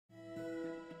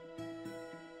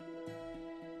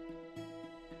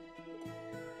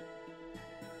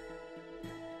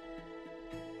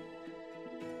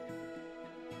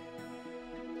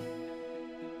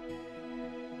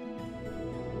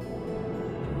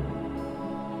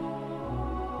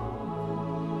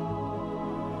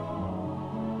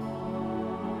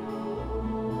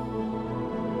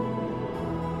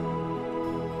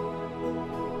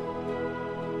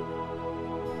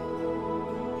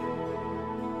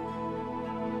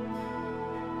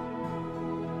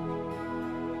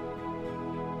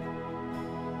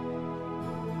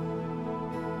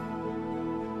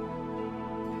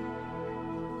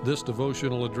This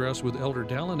devotional address with Elder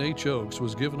Dallin H.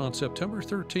 was given on September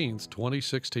 13th,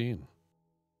 2016.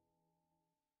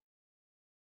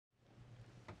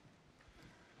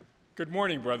 Good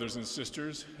morning, brothers and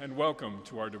sisters, and welcome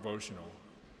to our devotional.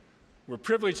 We're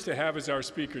privileged to have as our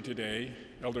speaker today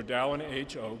Elder Dallin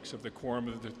H. of the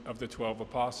Quorum of the 12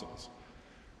 Apostles.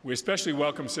 We especially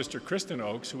welcome Sister Kristen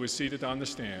Oakes, who is seated on the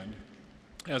stand,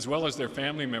 as well as their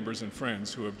family members and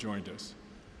friends who have joined us.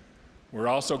 We're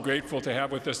also grateful to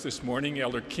have with us this morning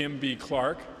Elder Kim B.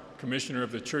 Clark, Commissioner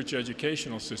of the Church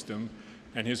Educational System,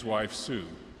 and his wife, Sue.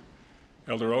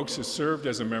 Elder Oakes has served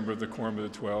as a member of the Quorum of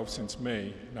the 12 since May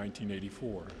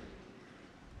 1984.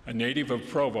 A native of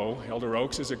Provo, Elder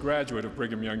Oakes is a graduate of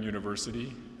Brigham Young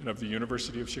University and of the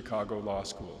University of Chicago Law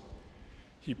School.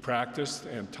 He practiced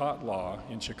and taught law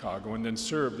in Chicago and then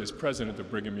served as president of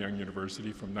Brigham Young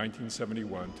University from 1971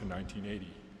 to 1980.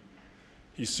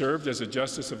 He served as a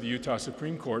justice of the Utah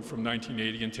Supreme Court from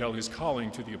 1980 until his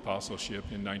calling to the apostleship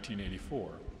in 1984.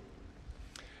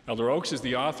 Elder Oakes is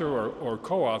the author or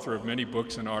co-author of many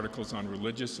books and articles on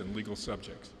religious and legal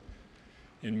subjects.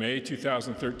 In May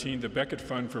 2013, the Beckett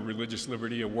Fund for Religious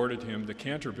Liberty awarded him the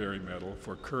Canterbury Medal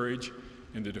for courage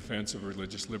in the defense of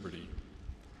religious liberty.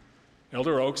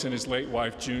 Elder Oakes and his late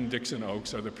wife, June Dixon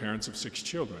Oakes, are the parents of 6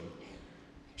 children.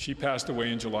 She passed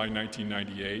away in July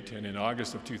 1998, and in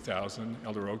August of 2000,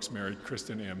 Elder Oakes married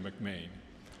Kristen M. McMain.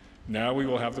 Now we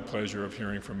will have the pleasure of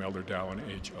hearing from Elder Dallin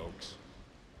H. Oakes.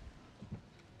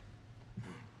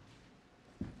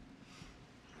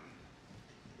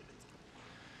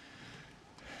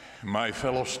 My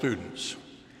fellow students,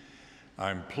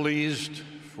 I'm pleased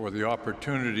for the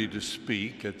opportunity to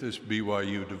speak at this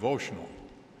BYU devotional.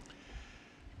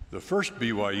 The first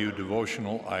BYU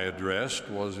devotional I addressed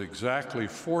was exactly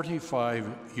 45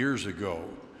 years ago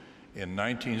in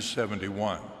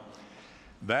 1971.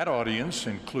 That audience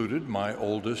included my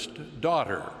oldest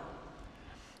daughter,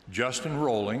 just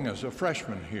enrolling as a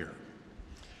freshman here.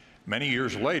 Many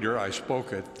years later, I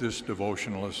spoke at this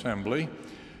devotional assembly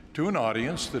to an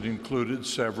audience that included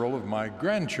several of my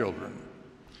grandchildren.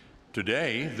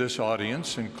 Today, this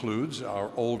audience includes our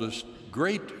oldest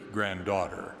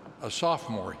great-granddaughter, a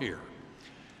sophomore here.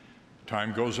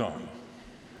 Time goes on.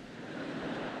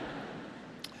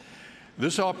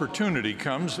 This opportunity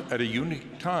comes at a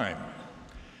unique time.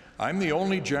 I'm the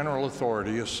only general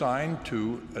authority assigned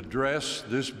to address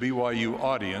this BYU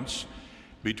audience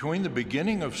between the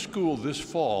beginning of school this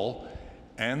fall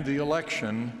and the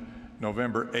election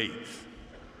November 8th.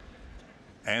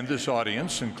 And this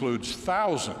audience includes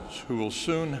thousands who will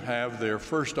soon have their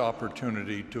first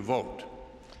opportunity to vote.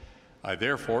 I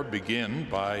therefore begin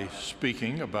by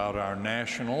speaking about our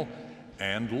national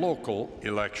and local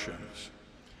elections.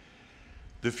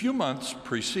 The few months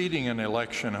preceding an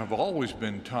election have always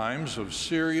been times of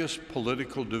serious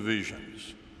political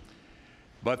divisions.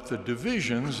 But the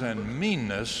divisions and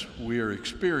meanness we are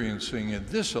experiencing in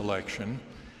this election,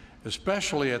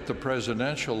 especially at the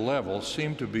presidential level,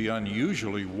 seem to be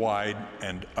unusually wide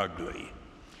and ugly.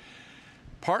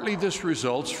 Partly this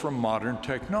results from modern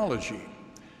technology,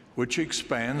 which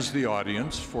expands the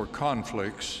audience for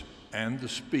conflicts and the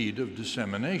speed of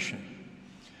dissemination.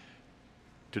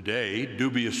 Today,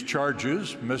 dubious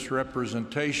charges,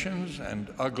 misrepresentations, and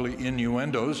ugly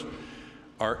innuendos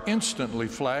are instantly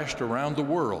flashed around the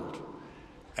world,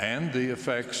 and the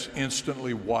effects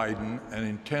instantly widen and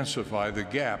intensify the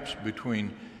gaps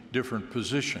between different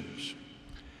positions.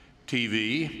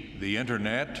 TV, the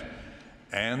internet,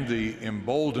 and the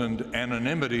emboldened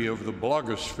anonymity of the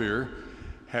blogosphere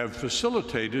have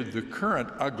facilitated the current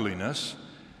ugliness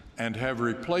and have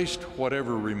replaced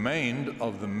whatever remained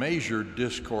of the measured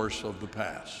discourse of the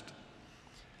past.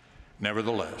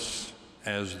 Nevertheless,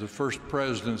 as the First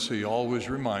Presidency always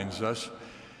reminds us,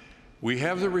 we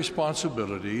have the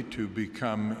responsibility to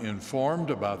become informed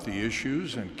about the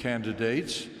issues and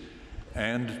candidates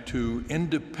and to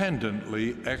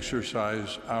independently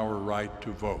exercise our right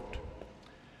to vote.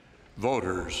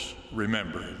 Voters,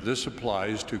 remember, this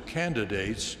applies to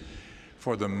candidates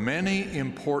for the many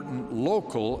important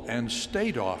local and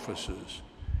state offices,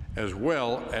 as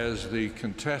well as the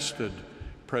contested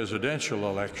presidential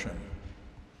election.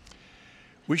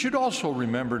 We should also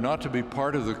remember not to be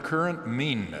part of the current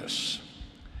meanness.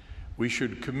 We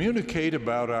should communicate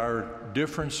about our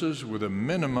differences with a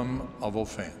minimum of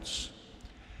offense.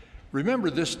 Remember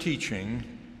this teaching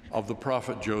of the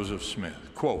prophet Joseph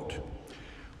Smith, quote,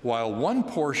 "While one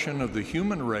portion of the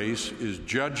human race is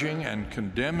judging and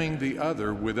condemning the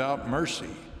other without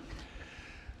mercy,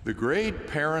 the great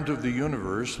parent of the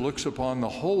universe looks upon the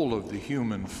whole of the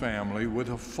human family with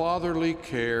a fatherly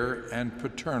care and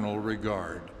paternal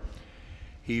regard.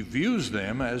 He views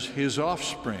them as his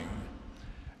offspring,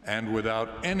 and without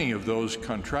any of those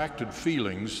contracted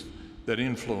feelings that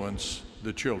influence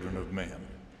the children of men.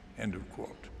 End of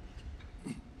quote.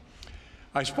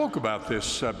 I spoke about this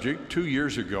subject 2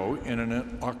 years ago in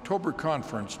an October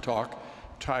conference talk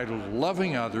titled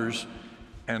Loving Others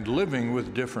and Living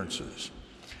with Differences.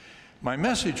 My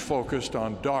message focused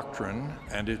on doctrine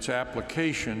and its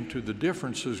application to the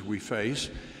differences we face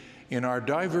in our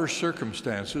diverse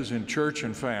circumstances in church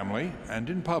and family and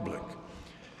in public.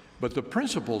 But the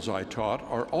principles I taught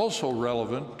are also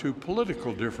relevant to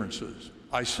political differences.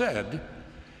 I said,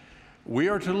 we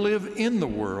are to live in the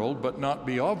world, but not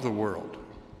be of the world.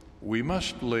 We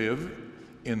must live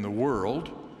in the world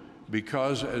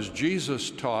because, as Jesus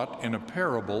taught in a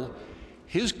parable,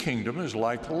 his kingdom is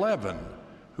like leaven,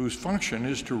 whose function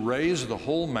is to raise the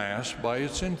whole mass by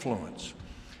its influence.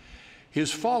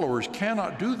 His followers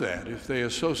cannot do that if they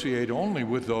associate only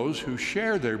with those who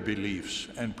share their beliefs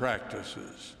and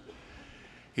practices.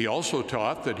 He also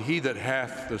taught that he that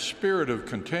hath the spirit of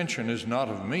contention is not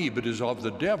of me, but is of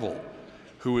the devil,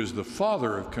 who is the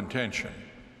father of contention.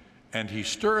 And he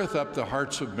stirreth up the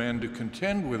hearts of men to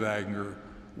contend with anger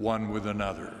one with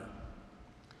another.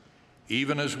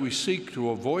 Even as we seek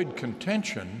to avoid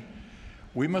contention,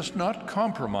 we must not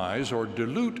compromise or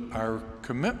dilute our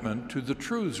commitment to the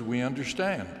truths we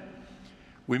understand.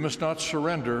 We must not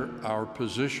surrender our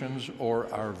positions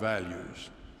or our values.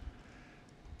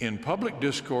 In public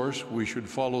discourse, we should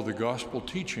follow the gospel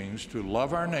teachings to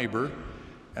love our neighbor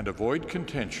and avoid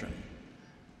contention.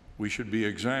 We should be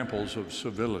examples of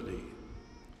civility.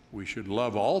 We should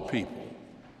love all people,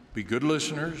 be good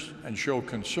listeners, and show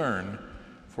concern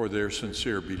for their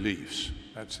sincere beliefs.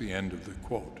 That's the end of the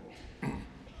quote.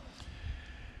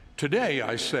 Today,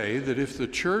 I say that if the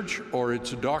church or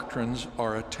its doctrines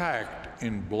are attacked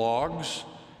in blogs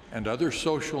and other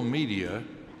social media,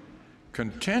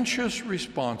 contentious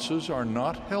responses are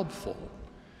not helpful.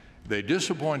 They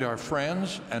disappoint our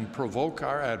friends and provoke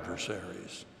our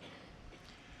adversaries.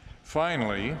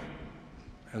 Finally,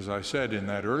 as I said in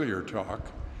that earlier talk,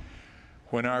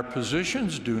 when our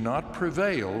positions do not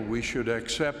prevail, we should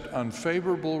accept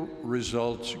unfavorable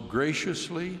results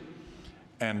graciously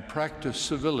and practice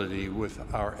civility with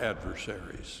our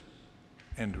adversaries.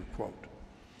 End of quote.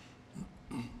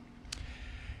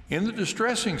 In the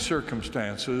distressing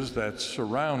circumstances that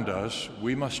surround us,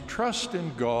 we must trust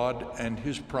in God and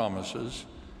his promises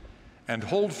and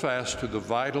hold fast to the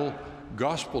vital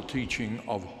gospel teaching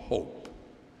of hope.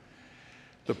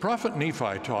 The prophet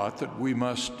Nephi taught that we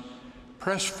must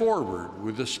press forward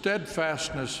with a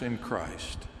steadfastness in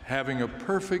Christ, having a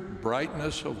perfect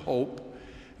brightness of hope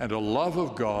and a love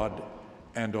of God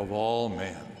and of all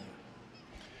men.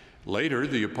 Later,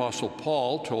 the Apostle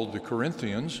Paul told the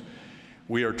Corinthians,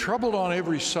 "We are troubled on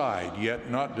every side, yet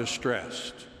not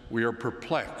distressed. We are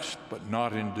perplexed, but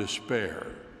not in despair.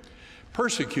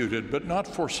 Persecuted, but not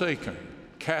forsaken.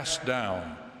 Cast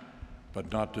down,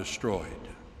 but not destroyed."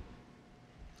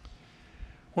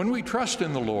 When we trust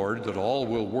in the Lord that all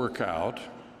will work out,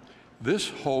 this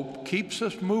hope keeps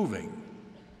us moving.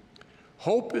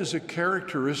 Hope is a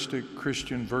characteristic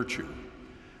Christian virtue.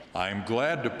 I am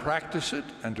glad to practice it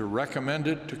and to recommend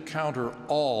it to counter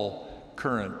all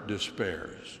current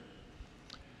despairs.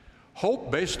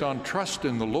 Hope based on trust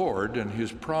in the Lord and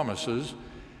his promises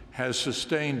has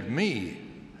sustained me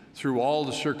through all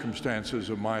the circumstances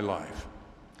of my life.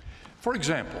 For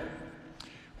example,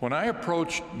 when I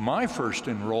approached my first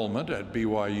enrollment at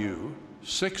BYU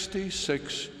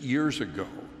 66 years ago,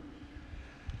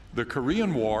 the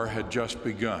Korean War had just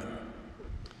begun.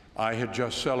 I had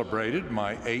just celebrated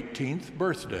my 18th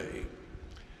birthday,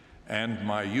 and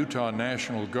my Utah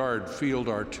National Guard Field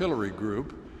Artillery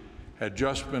Group had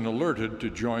just been alerted to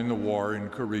join the war in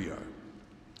Korea.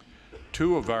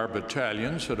 2 of our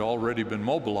battalions had already been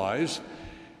mobilized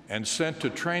and sent to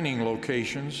training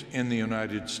locations in the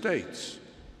United States.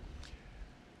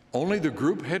 Only the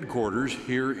group headquarters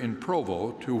here in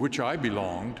Provo, to which I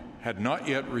belonged, had not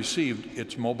yet received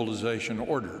its mobilization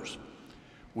orders.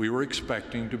 We were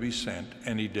expecting to be sent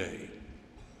any day.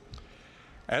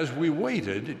 As we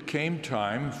waited, it came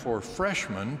time for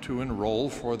freshmen to enroll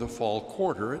for the fall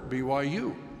quarter at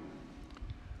BYU.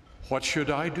 What should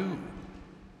I do?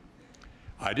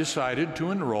 I decided to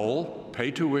enroll,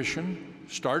 pay tuition,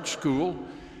 start school,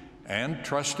 and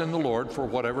trust in the Lord for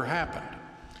whatever happened.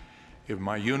 If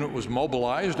my unit was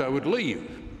mobilized, I would leave.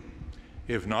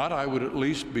 If not, I would at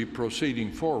least be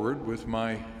proceeding forward with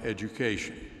my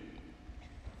education.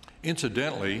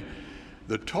 Incidentally,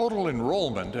 the total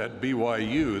enrollment at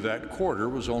BYU that quarter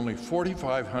was only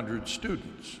 4,500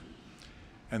 students,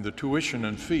 and the tuition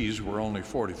and fees were only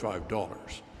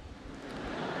 $45.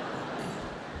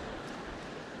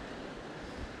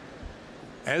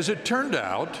 As it turned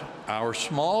out, our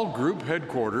small group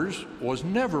headquarters was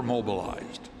never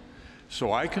mobilized,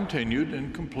 so I continued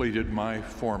and completed my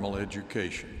formal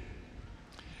education.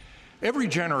 Every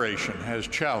generation has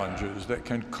challenges that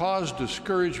can cause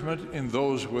discouragement in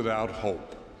those without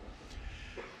hope.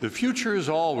 The future is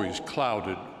always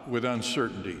clouded with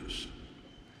uncertainties,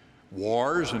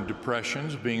 wars and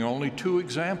depressions being only two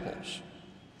examples.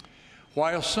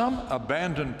 While some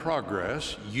abandon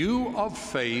progress, you of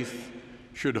faith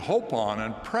should hope on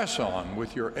and press on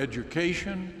with your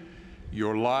education,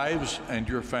 your lives, and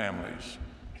your families.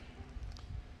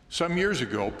 Some years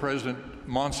ago, President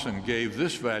Monson gave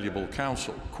this valuable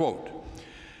counsel, quote,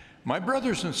 "My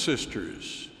brothers and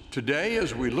sisters, today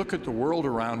as we look at the world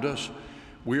around us,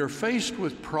 we are faced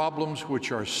with problems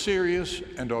which are serious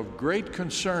and of great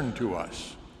concern to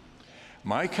us.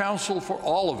 My counsel for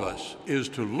all of us is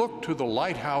to look to the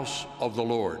lighthouse of the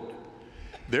Lord.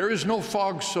 There is no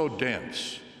fog so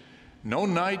dense, no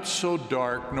night so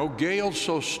dark, no gale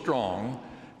so strong,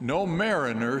 no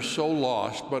mariner so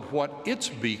lost, but what its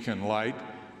beacon light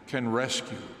can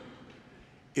rescue.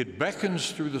 It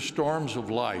beckons through the storms of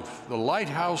life. The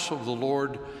lighthouse of the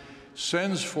Lord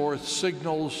sends forth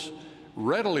signals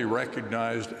readily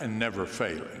recognized and never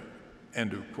failing."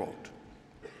 End of quote.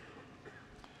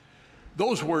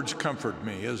 Those words comfort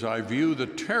me as I view the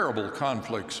terrible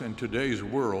conflicts in today's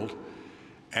world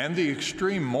and the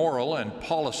extreme moral and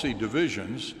policy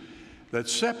divisions that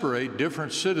separate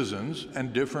different citizens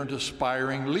and different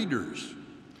aspiring leaders.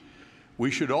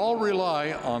 We should all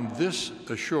rely on this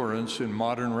assurance in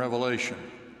modern revelation.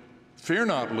 Fear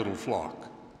not, little flock,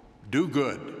 do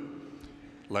good.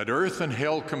 Let earth and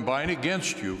hell combine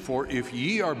against you, for if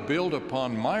ye are built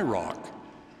upon my rock,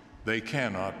 they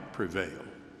cannot prevail.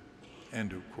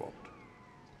 End of quote.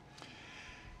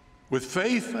 With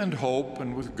faith and hope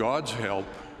and with God's help,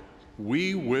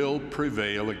 we will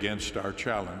prevail against our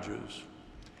challenges.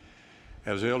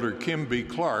 As Elder Kim B.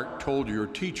 Clark told your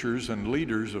teachers and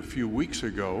leaders a few weeks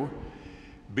ago,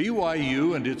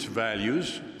 BYU and its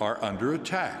values are under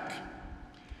attack.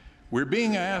 We're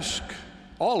being asked,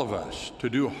 all of us, to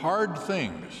do hard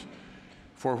things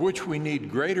for which we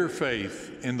need greater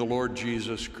faith in the Lord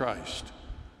Jesus Christ,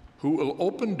 who will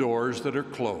open doors that are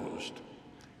closed.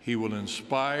 He will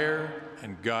inspire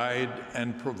and guide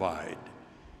and provide.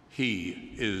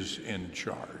 He is in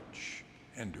charge.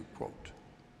 End of quote.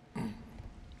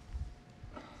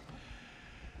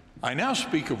 I now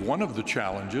speak of one of the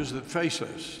challenges that face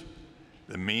us,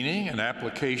 the meaning and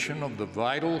application of the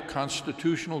vital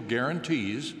constitutional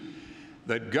guarantees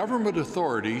that government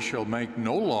authority shall make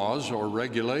no laws or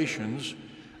regulations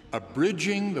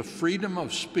abridging the freedom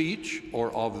of speech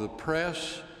or of the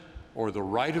press or the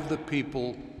right of the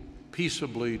people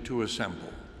peaceably to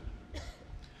assemble.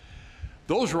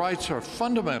 Those rights are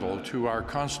fundamental to our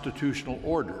constitutional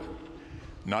order,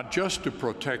 not just to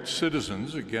protect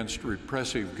citizens against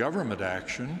repressive government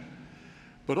action,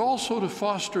 but also to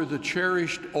foster the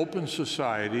cherished open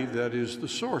society that is the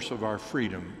source of our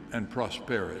freedom and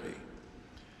prosperity.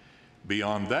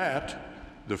 Beyond that,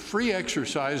 the free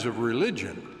exercise of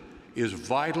religion is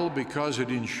vital because it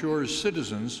ensures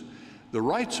citizens the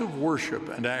rights of worship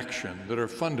and action that are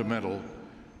fundamental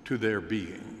to their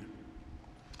being.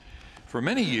 For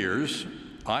many years,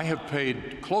 I have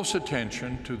paid close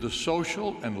attention to the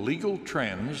social and legal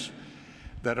trends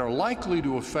that are likely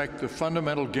to affect the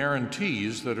fundamental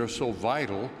guarantees that are so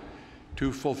vital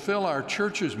to fulfill our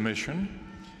church's mission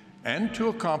and to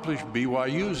accomplish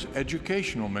BYU's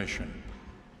educational mission.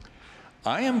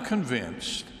 I am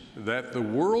convinced that the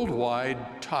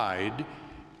worldwide tide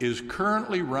is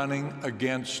currently running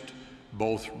against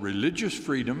both religious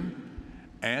freedom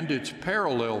and its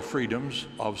parallel freedoms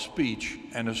of speech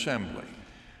and assembly.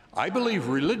 I believe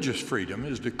religious freedom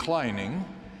is declining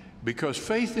because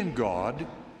faith in God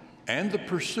and the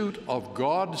pursuit of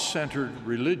God-centered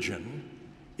religion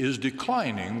is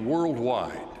declining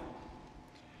worldwide.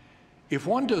 If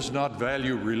one does not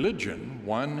value religion,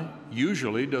 one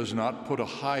usually does not put a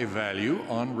high value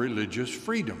on religious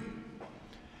freedom.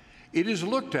 It is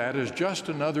looked at as just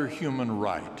another human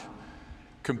right,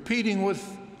 competing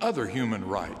with other human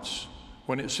rights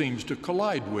when it seems to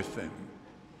collide with them.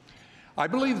 I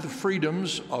believe the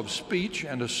freedoms of speech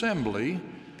and assembly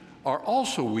are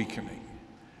also weakening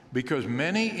because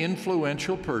many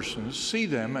influential persons see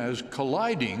them as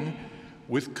colliding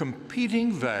with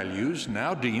competing values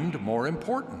now deemed more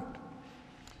important.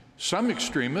 Some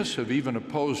extremists have even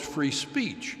opposed free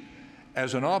speech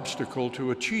as an obstacle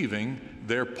to achieving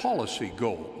their policy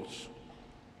goals.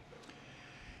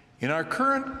 In our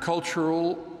current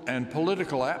cultural and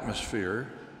political atmosphere,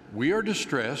 we are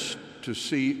distressed to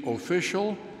see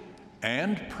official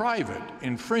and private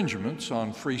infringements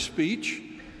on free speech,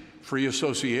 free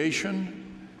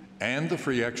association, and the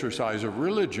free exercise of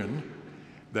religion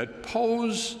that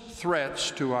pose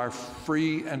threats to our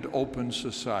free and open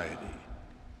society.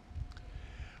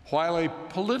 While a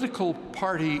political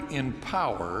party in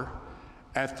power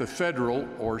at the federal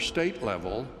or state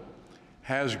level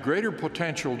has greater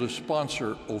potential to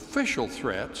sponsor official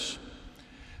threats,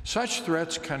 such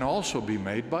threats can also be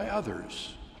made by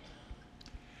others.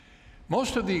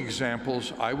 Most of the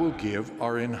examples I will give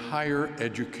are in higher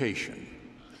education,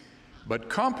 but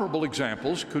comparable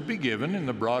examples could be given in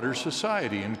the broader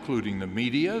society, including the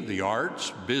media, the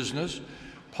arts, business,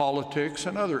 politics,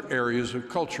 and other areas of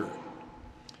culture.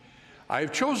 I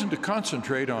have chosen to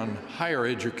concentrate on higher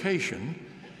education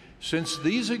since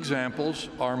these examples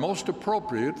are most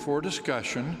appropriate for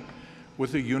discussion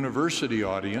with a university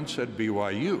audience at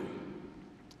BYU.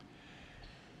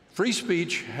 Free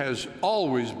speech has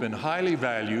always been highly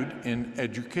valued in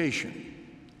education,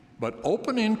 but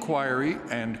open inquiry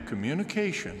and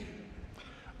communication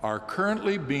are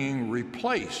currently being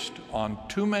replaced on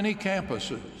too many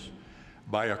campuses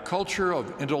by a culture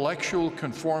of intellectual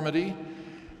conformity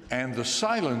and the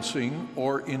silencing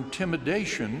or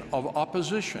intimidation of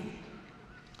opposition.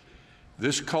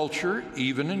 This culture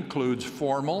even includes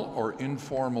formal or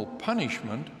informal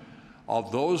punishment of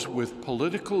those with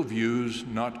political views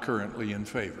not currently in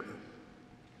favor.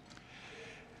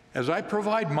 As I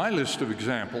provide my list of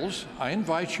examples, I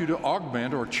invite you to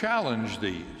augment or challenge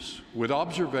these with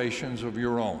observations of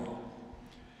your own.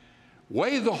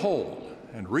 Weigh the whole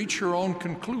and reach your own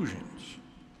conclusions.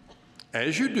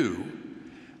 As you do,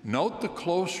 note the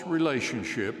close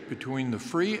relationship between the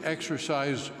free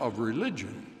exercise of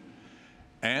religion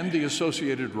and the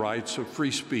associated rights of free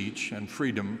speech and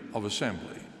freedom of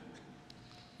assembly.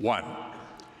 1.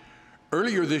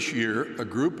 Earlier this year, a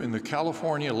group in the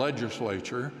California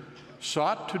legislature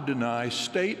sought to deny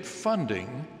state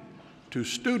funding to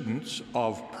students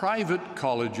of private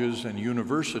colleges and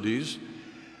universities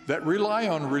that rely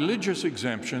on religious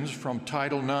exemptions from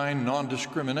Title IX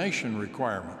non-discrimination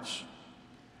requirements.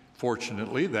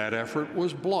 Fortunately, that effort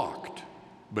was blocked,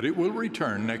 but it will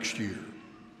return next year.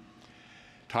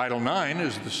 Title IX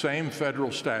is the same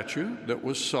federal statute that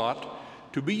was sought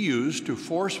to be used to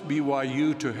force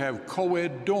BYU to have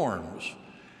co-ed dorms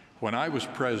when I was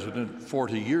president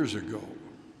 40 years ago.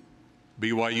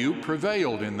 BYU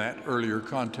prevailed in that earlier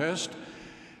contest,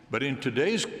 but in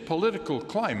today's political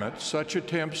climate, such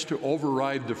attempts to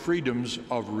override the freedoms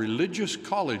of religious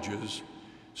colleges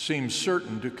seem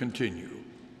certain to continue.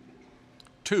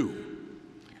 2.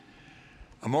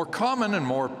 A more common and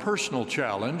more personal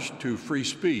challenge to free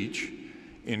speech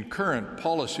in current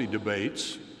policy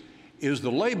debates is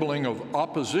the labeling of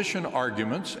opposition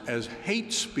arguments as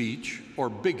hate speech or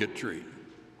bigotry.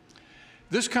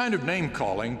 This kind of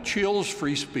name-calling chills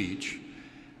free speech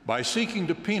by seeking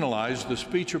to penalize the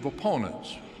speech of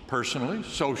opponents, personally,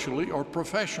 socially, or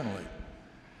professionally.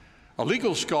 A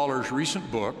legal scholar's recent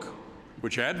book,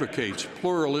 which advocates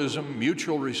pluralism,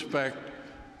 mutual respect,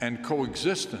 and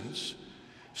coexistence,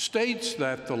 states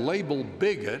that the label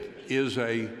bigot is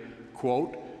a,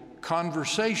 quote,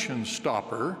 conversation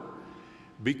stopper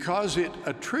because it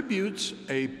attributes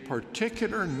a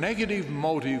particular negative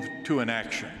motive to an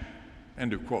action,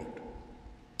 end of quote.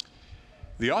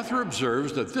 The author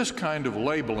observes that this kind of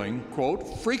labeling,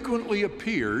 quote, frequently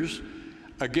appears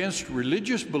against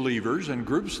religious believers and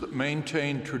groups that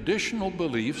maintain traditional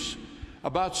beliefs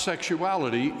about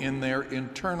sexuality in their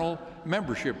internal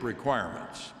membership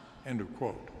requirements, end of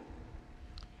quote.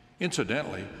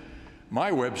 Incidentally,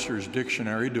 my Webster's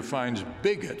dictionary defines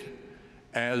bigot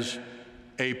as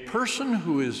a person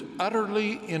who is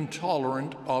utterly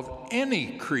intolerant of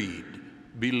any creed,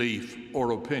 belief,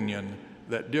 or opinion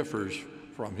that differs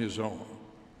from his own.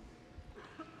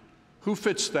 Who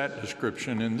fits that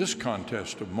description in this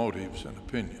contest of motives and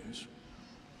opinions?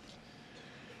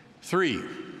 3.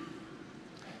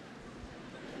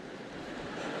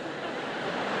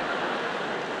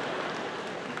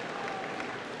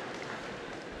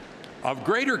 Of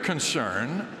greater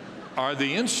concern are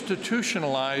the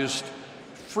institutionalized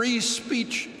free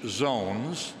speech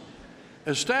zones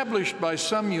established by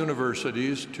some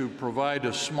universities to provide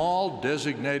a small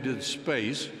designated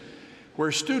space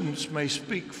where students may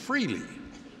speak freely.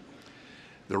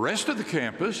 The rest of the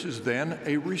campus is then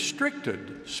a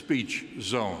restricted speech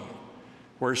zone,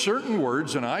 where certain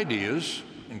words and ideas,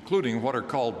 including what are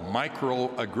called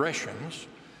microaggressions,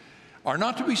 are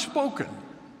not to be spoken.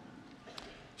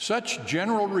 Such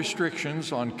general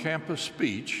restrictions on campus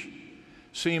speech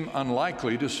seem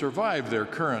unlikely to survive their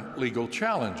current legal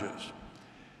challenges.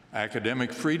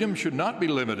 Academic freedom should not be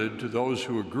limited to those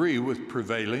who agree with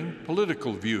prevailing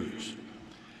political views.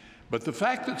 But the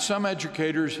fact that some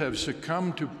educators have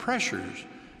succumbed to pressures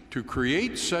to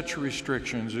create such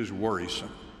restrictions is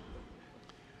worrisome.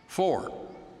 4,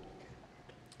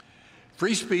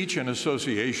 free speech and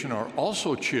association are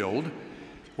also chilled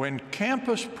when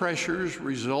campus pressures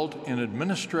result in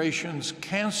administrations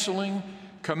canceling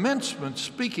commencement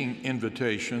speaking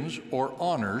invitations or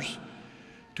honors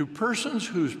to persons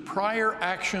whose prior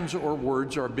actions or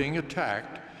words are being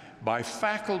attacked by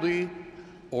faculty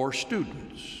or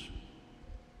students.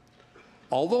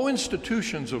 Although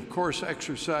institutions, of course,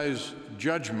 exercise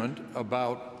judgment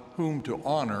about whom to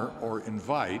honor or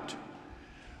invite,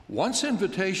 once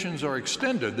invitations are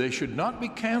extended, they should not be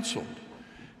canceled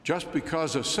just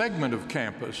because a segment of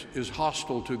campus is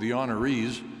hostile to the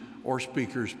honorees or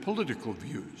speakers' political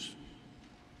views.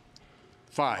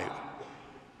 5,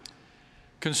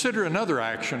 consider another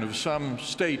action of some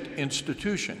state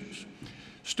institutions.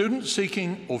 Students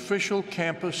seeking official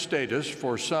campus status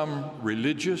for some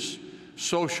religious,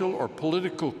 social, or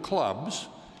political clubs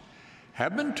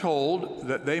have been told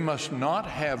that they must not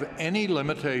have any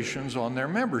limitations on their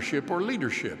membership or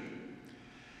leadership.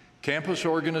 Campus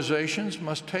organizations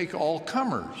must take all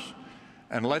comers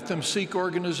and let them seek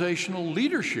organizational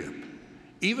leadership,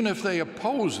 even if they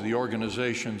oppose the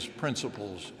organization's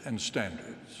principles and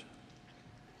standards.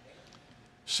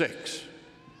 6,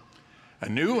 a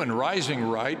new and rising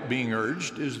right being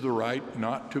urged is the right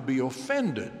not to be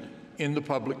offended in the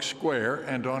public square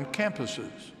and on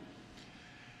campuses.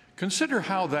 Consider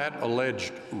how that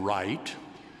alleged right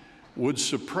would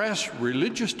suppress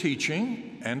religious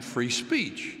teaching and free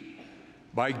speech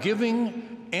by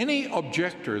giving any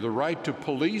objector the right to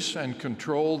police and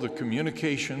control the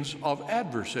communications of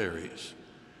adversaries.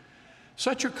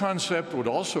 Such a concept would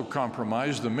also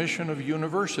compromise the mission of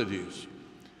universities.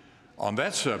 On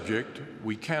that subject,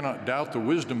 we cannot doubt the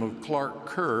wisdom of Clark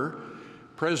Kerr,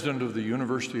 president of the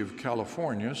University of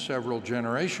California several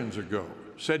generations ago.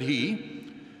 Said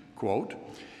he, quote,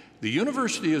 "The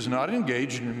university is not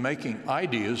engaged in making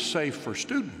ideas safe for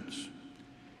students.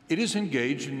 It is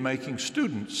engaged in making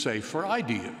students safe for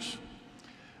ideas.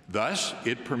 Thus,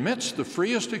 it permits the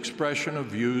freest expression of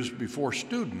views before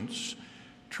students,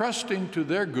 trusting to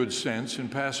their good sense in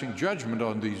passing judgment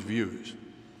on these views.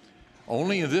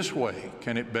 Only in this way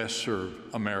can it best serve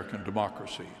American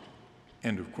democracy."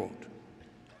 End of quote.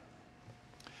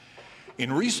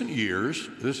 In recent years,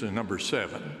 this is number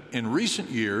 7, in recent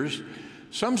years,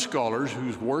 some scholars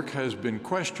whose work has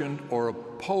questioned or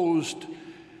opposed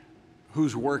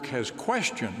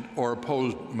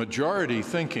majority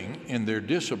thinking in their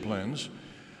disciplines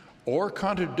or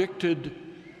contradicted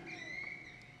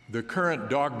the current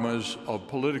dogmas of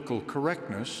political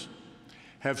correctness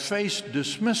have faced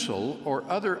dismissal or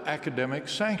other academic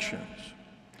sanctions,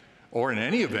 or in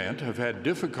any event have had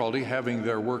difficulty having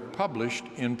their work published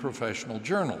in professional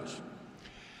journals.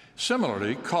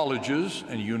 Similarly, colleges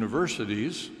and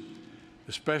universities,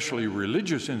 especially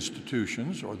religious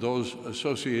institutions or those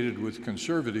associated with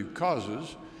conservative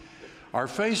causes, are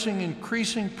facing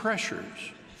increasing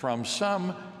pressures from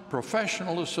some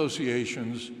professional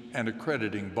associations and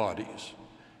accrediting bodies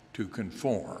to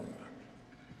conform.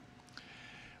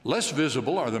 Less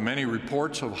visible are the many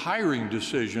reports of hiring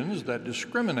decisions that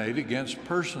discriminate against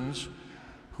persons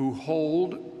who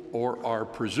hold or are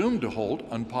presumed to hold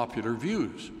unpopular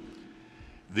views.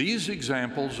 These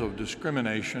examples of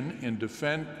discrimination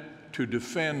to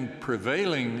defend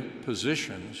prevailing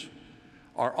positions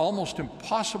are almost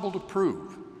impossible to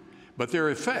prove, but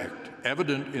their effect,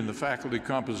 evident in the faculty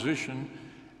composition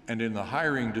and in the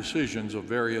hiring decisions of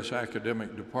various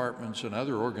academic departments and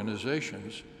other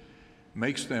organizations,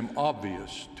 makes them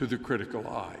obvious to the critical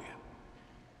eye.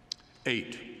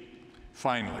 8,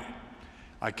 finally,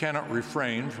 I cannot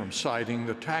refrain from citing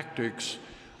the tactics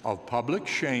of public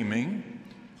shaming,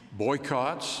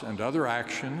 boycotts, and other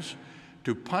actions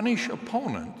to punish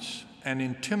opponents and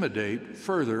intimidate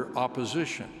further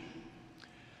opposition.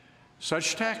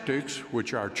 Such tactics,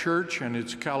 which our church and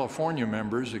its California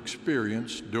members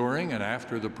experienced during and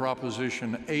after the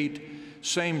Proposition 8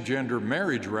 same-gender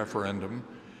marriage referendum,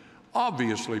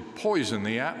 obviously poison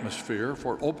the atmosphere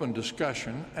for open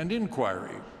discussion and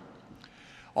inquiry.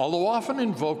 Although often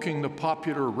invoking the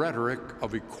popular rhetoric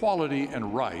of equality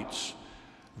and rights,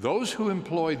 those who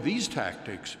employ these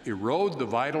tactics erode the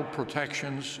vital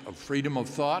protections of freedom of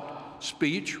thought,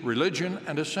 speech, religion,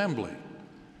 and assembly,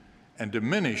 and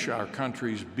diminish our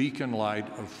country's beacon light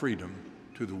of freedom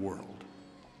to the world.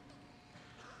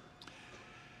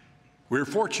 We're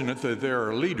fortunate that there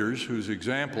are leaders whose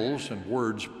examples and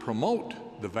words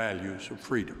promote the values of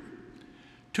freedom.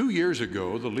 2 years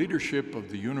ago, the leadership of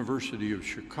the University of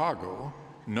Chicago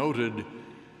noted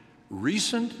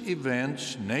recent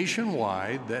events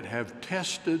nationwide that have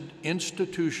tested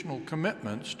institutional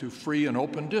commitments to free and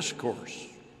open discourse.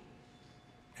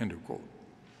 End of quote.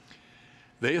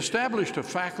 They established a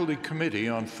faculty committee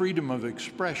on freedom of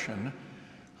expression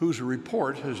whose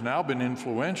report has now been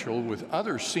influential with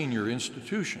other senior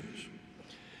institutions.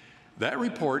 That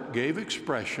report gave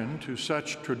expression to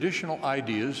such traditional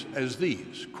ideas as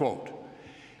these, quote,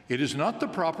 "It is not the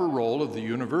proper role of the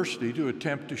university to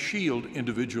attempt to shield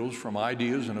individuals from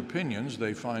ideas and opinions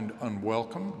they find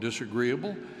unwelcome,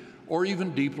 disagreeable, or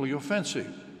even deeply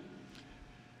offensive.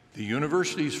 The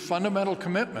university's fundamental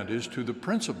commitment is to the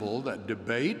principle that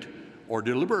debate or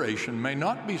deliberation may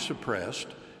not be suppressed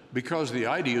because the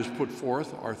ideas put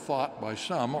forth are thought by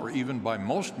some or even by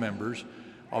most members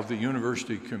of the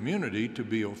university community to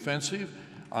be offensive,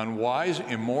 unwise,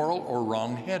 immoral, or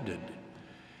wrong-headed.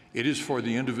 It is for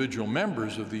the individual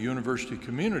members of the university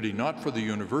community, not for the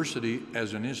university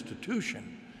as an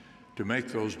institution, to make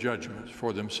those judgments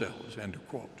for themselves," end of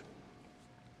quote.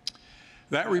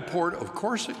 That report, of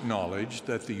course, acknowledged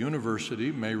that the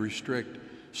university may restrict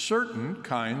certain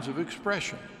kinds of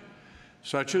expression,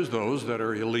 such as those that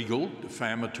are illegal,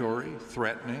 defamatory,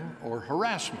 threatening, or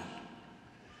harassment.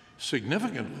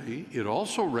 Significantly, it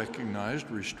also recognized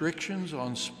restrictions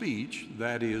on speech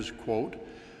that is, quote,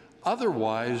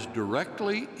 "otherwise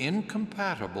directly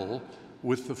incompatible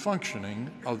with the functioning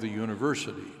of the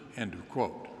university," end of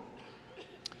quote.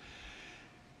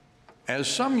 As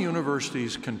some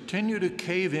universities continue to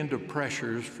cave into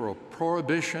pressures for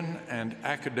prohibition and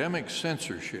academic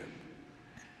censorship,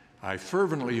 I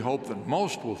fervently hope that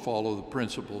most will follow the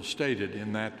principles stated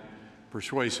in that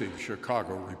persuasive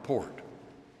Chicago report.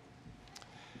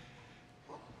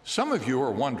 Some of you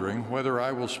are wondering whether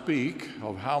I will speak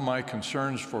of how my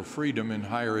concerns for freedom in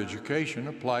higher education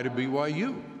apply to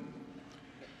BYU.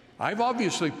 I've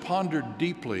obviously pondered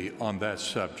deeply on that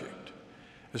subject,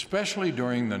 especially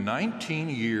during the 19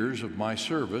 years of my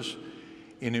service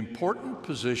in important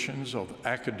positions of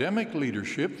academic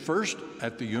leadership, first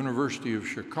at the University of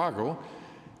Chicago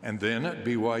and then at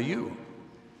BYU.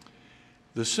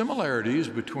 The similarities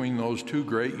between those two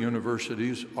great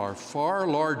universities are far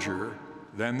larger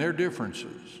than their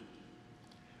differences,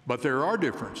 but there are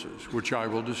differences which I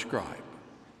will describe.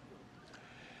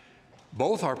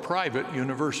 Both are private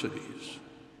universities.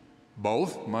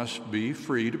 Both must be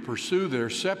free to pursue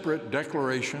their separate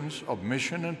declarations of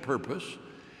mission and purpose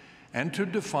and to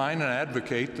define and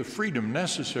advocate the freedom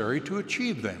necessary to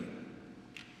achieve them.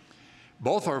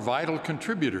 Both are vital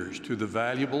contributors to the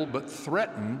valuable but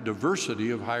threatened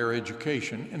diversity of higher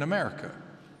education in America.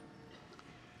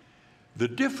 The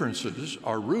differences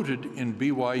are rooted in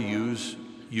BYU's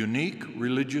unique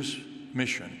religious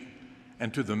mission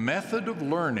and to the method of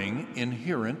learning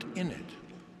inherent in it.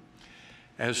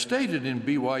 As stated in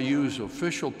BYU's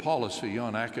official policy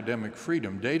on academic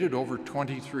freedom, dated over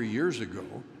 23 years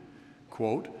ago,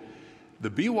 quote, "The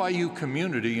BYU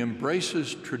community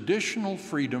embraces traditional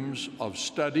freedoms of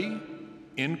study,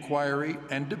 inquiry,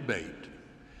 and debate,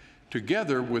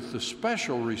 together with the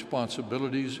special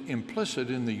responsibilities implicit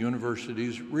in the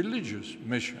university's religious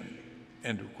mission,"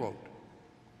 end of quote.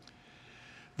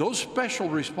 Those special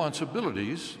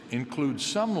responsibilities include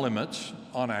some limits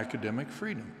on academic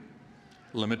freedom.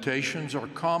 Limitations are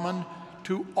common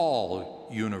to all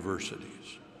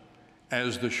universities,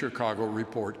 as the Chicago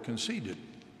report conceded.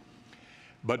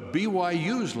 But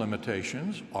BYU's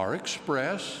limitations are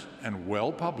express and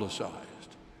well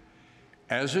publicized.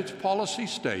 As its policy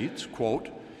states, quote,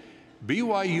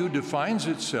 "BYU defines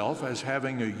itself as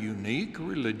having a unique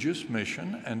religious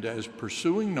mission and as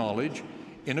pursuing knowledge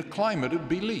in a climate of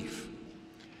belief.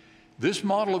 This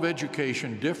model of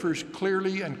education differs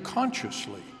clearly and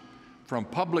consciously from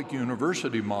public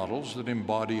university models that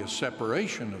embody a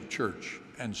separation of church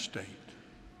and state.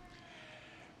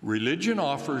 Religion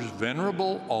offers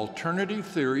venerable alternative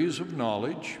theories of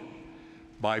knowledge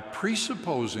by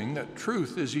presupposing that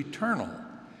truth is eternal,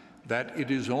 that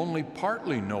it is only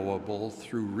partly knowable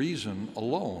through reason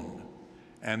alone,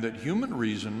 and that human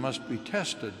reason must be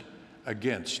tested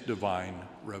against divine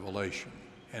revelation,"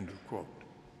 end of quote.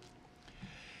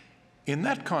 In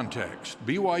that context,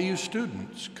 BYU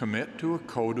students commit to a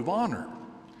code of honor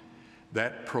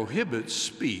that prohibits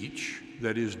speech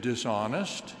that is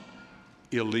dishonest,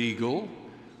 illegal,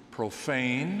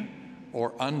 profane,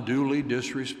 or unduly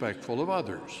disrespectful of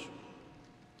others.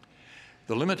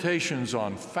 The limitations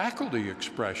on faculty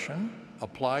expression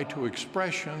apply to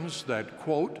expressions that,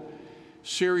 quote,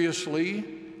 seriously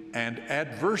and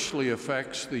adversely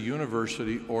affects the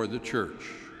university or the church.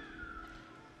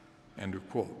 End of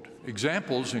quote.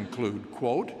 Examples include,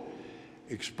 quote,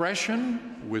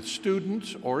 expression with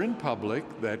students or in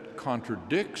public that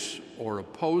contradicts or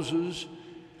opposes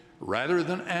rather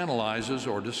than analyzes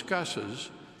or discusses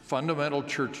fundamental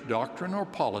church doctrine or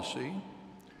policy,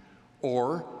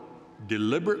 or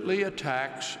deliberately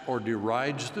attacks or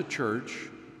derides the church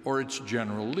or its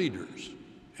general leaders.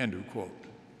 End of quote.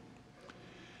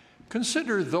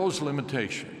 Consider those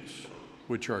limitations,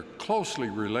 which are closely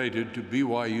related to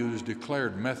BYU's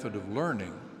declared method of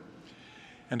learning,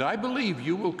 and I believe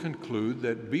you will conclude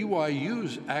that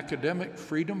BYU's academic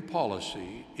freedom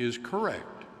policy is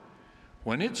correct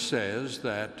when it says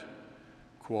that,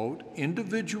 quote,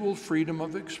 individual freedom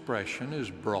of expression is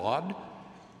broad,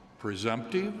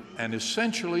 presumptive, and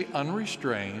essentially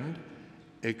unrestrained,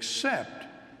 except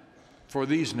for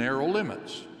these narrow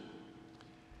limits.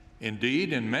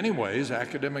 Indeed, in many ways,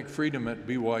 academic freedom at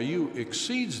BYU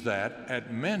exceeds that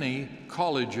at many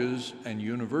colleges and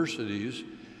universities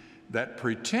that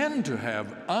pretend to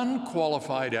have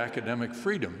unqualified academic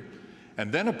freedom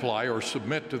and then apply or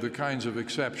submit to the kinds of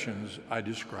exceptions I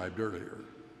described earlier.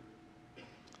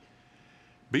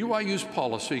 BYU's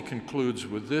policy concludes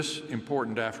with this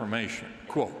important affirmation,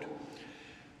 quote,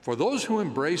 for those who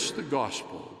embrace the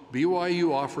gospel,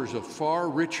 BYU offers a far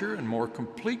richer and more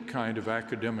complete kind of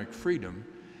academic freedom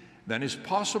than is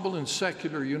possible in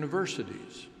secular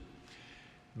universities,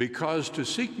 because to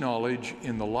seek knowledge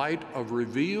in the light of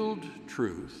revealed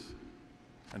truth,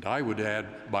 and I would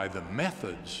add by the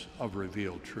methods of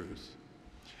revealed truth,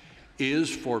 is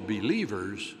for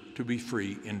believers to be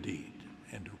free indeed,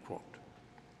 end of quote.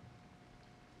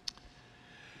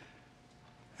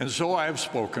 And so I have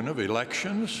spoken of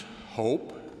elections,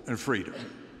 hope, and freedom.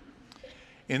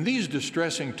 In these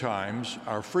distressing times,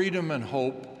 our freedom and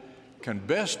hope can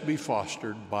best be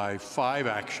fostered by 5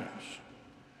 actions.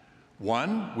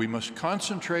 1, we must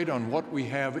concentrate on what we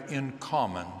have in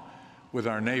common with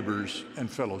our neighbors and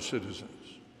fellow citizens.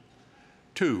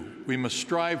 2, we must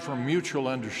strive for mutual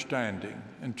understanding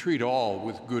and treat all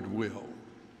with goodwill.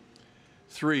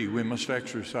 3, we must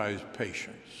exercise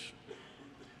patience.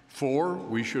 4,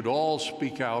 we should all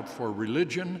speak out for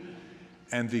religion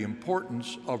and the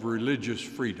importance of religious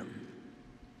freedom.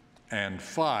 And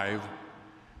 5,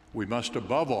 we must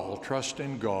above all trust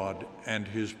in God and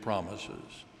His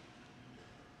promises.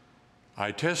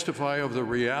 I testify of the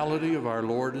reality of our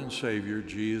Lord and Savior,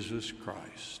 Jesus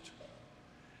Christ,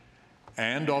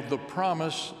 and of the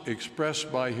promise expressed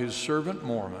by His servant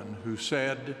Mormon, who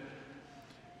said,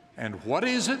 and what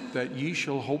is it that ye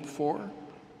shall hope for?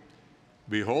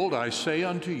 Behold, I say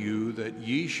unto you that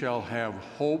ye shall have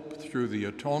hope through the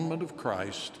atonement of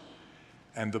Christ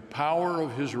and the power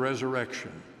of His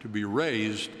resurrection to be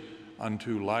raised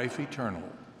unto life eternal,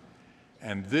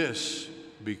 and this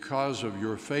because of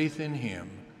your faith in Him,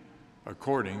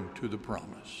 according to the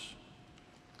promise.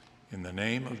 In the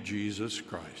name of Jesus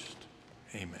Christ,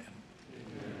 amen.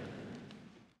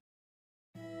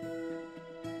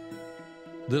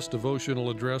 This devotional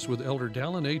address with Elder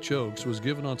Dallin H. Oaks was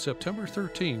given on September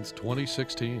 13th,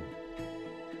 2016.